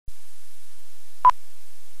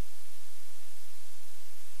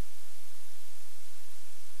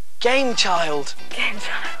GameChild.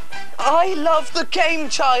 GameChild. I love the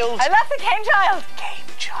GameChild. I love the GameChild.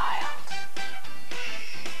 GameChild.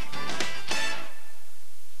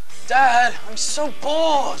 Dad, I'm so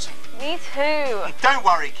bored. Me too. Don't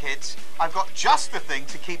worry, kids. I've got just the thing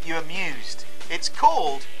to keep you amused. It's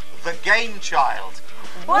called the GameChild.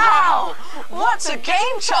 Wow! What's a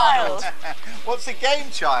GameChild? What's a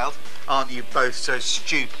GameChild? Aren't you both so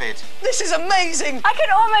stupid? This is amazing. I can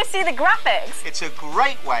almost see the graphics. It's a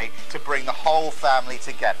great way to bring the whole family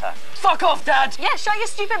together. Fuck off, Dad. Yeah, shut your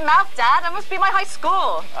stupid mouth, Dad. That must be my high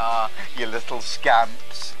score. Ah, you little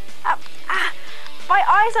scamps. My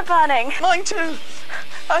eyes are burning. Mine too.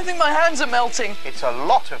 I think my hands are melting. It's a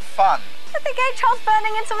lot of fun. But the GameChild's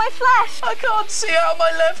burning into my flesh. I can't see out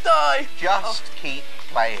my left eye. Just keep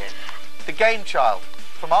playing. The GameChild,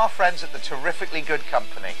 from our friends at the Terrifically Good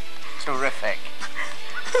Company. Terrific.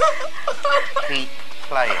 Keep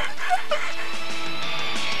playing.